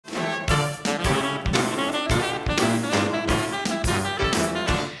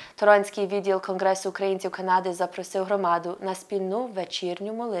Торонтський відділ Конгресу українців Канади запросив громаду на спільну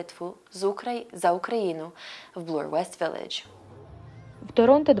вечірню молитву за Україну в Bloor West Village. В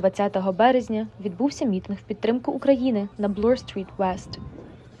Торонто 20 березня відбувся мітинг в підтримку України на Bloor Street West.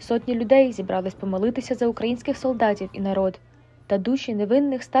 Сотні людей зібрались помолитися за українських солдатів і народ та душі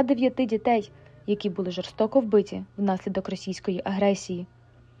невинних 109 дітей, які були жорстоко вбиті внаслідок російської агресії.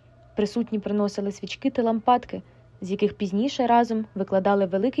 Присутні приносили свічки та лампадки, з яких пізніше разом викладали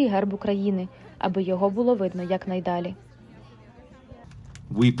великий герб України, аби його було видно якнайдалі.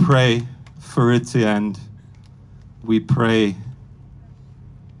 We pray for it to end. We pray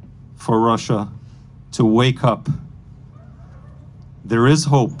for Russia to wake up. There is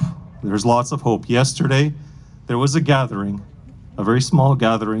hope. There's lots of hope. Yesterday, there was a gathering, a very small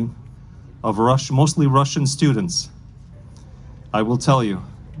gathering of mostly Russian students. I will tell you,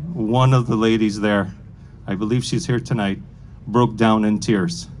 one of the ladies there, I believe she's here tonight, broke down in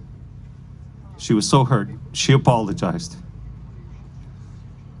tears. She was so hurt. She apologized.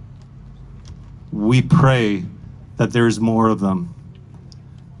 We pray that there's more of them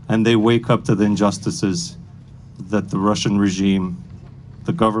and they wake up to the injustices that the Russian regime,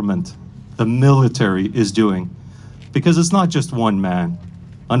 the government, the military is doing. Because it's not just one man,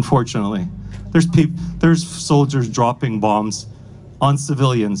 unfortunately. There's soldiers dropping bombs on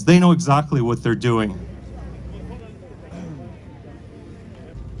civilians. They know exactly what they're doing.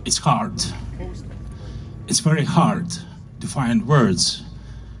 It's hard. It's very hard to find words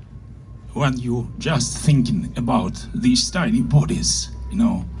when you just thinking about these tiny bodies,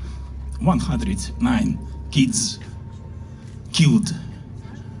 109 kids killed,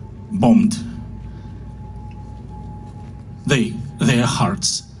 bombed. Their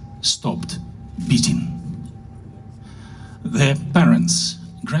hearts stopped beating. Their parents,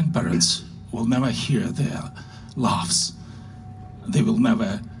 grandparents will never hear their laughs. They will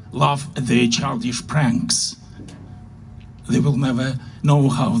never laugh at their childish pranks. They will never know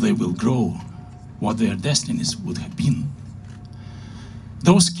how they will grow, what their destinies would have been.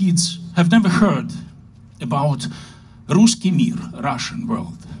 Those kids have never heard about Ruski Mir, Russian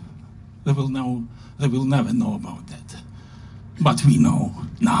world. They will never know about that. But we know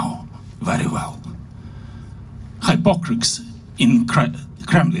now very well. Hypocrites in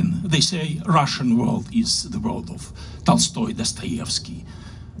Kremlin, they say Russian world is the world of Tolstoy, Dostoevsky,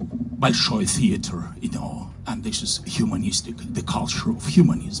 Bolshoi theater, and this is humanistic, the culture of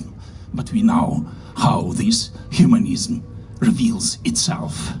humanism. But we know how this humanism reveals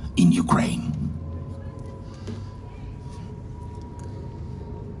itself in Ukraine.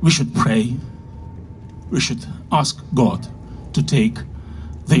 We should pray, we should ask God to take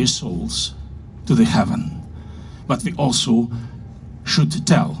their souls to the heaven. But we also should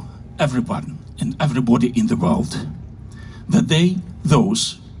tell everyone and everybody in the world that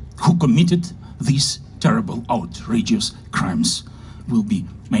those who committed these terrible, outrageous crimes will be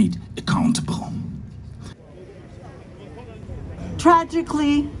made accountable.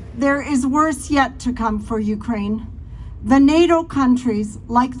 Tragically, there is worse yet to come for Ukraine. The NATO countries,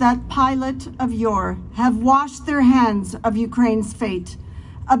 like that pilot of yore, have washed their hands of Ukraine's fate,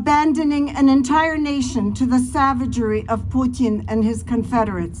 abandoning an entire nation to the savagery of Putin and his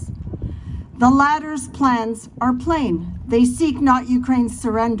confederates. The latter's plans are plain. They seek not Ukraine's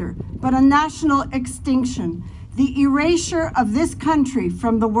surrender, but a national extinction, the erasure of this country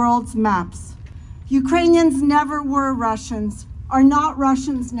from the world's maps. Ukrainians never were Russians, are not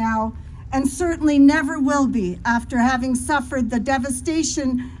Russians now, and certainly never will be after having suffered the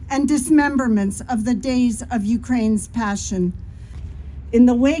devastation and dismemberments of the days of Ukraine's passion. In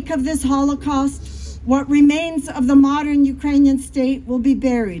the wake of this Holocaust, what remains of the modern Ukrainian state will be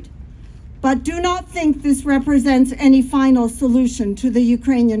buried. But do not think this represents any final solution to the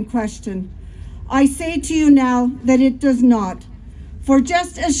Ukrainian question. I say to you now that it does not. For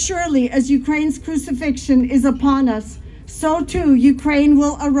just as surely as Ukraine's crucifixion is upon us, so too Ukraine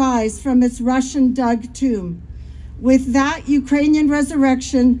will arise from its Russian-dug tomb. With that Ukrainian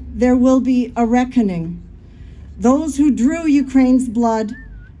resurrection, there will be a reckoning. Those who drew Ukraine's blood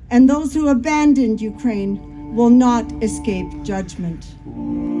and those who abandoned Ukraine will not escape judgment.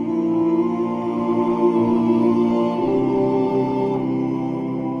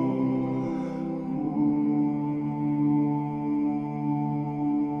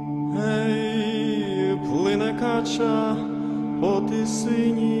 Плине кача по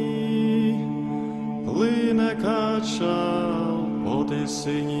тисині, плине кача по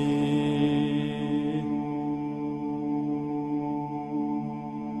тисині.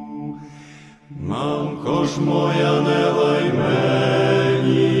 Мамко ж моя, не лай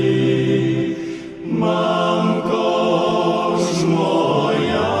мені, мамко ж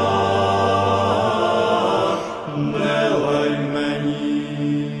моя.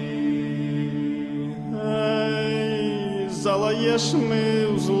 залаєш ми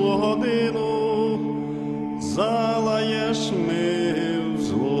в злу годину, залаєш ми в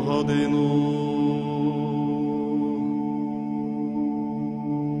злу годину.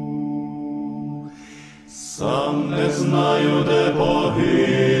 Сам не знаю, де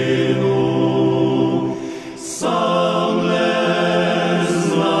погину,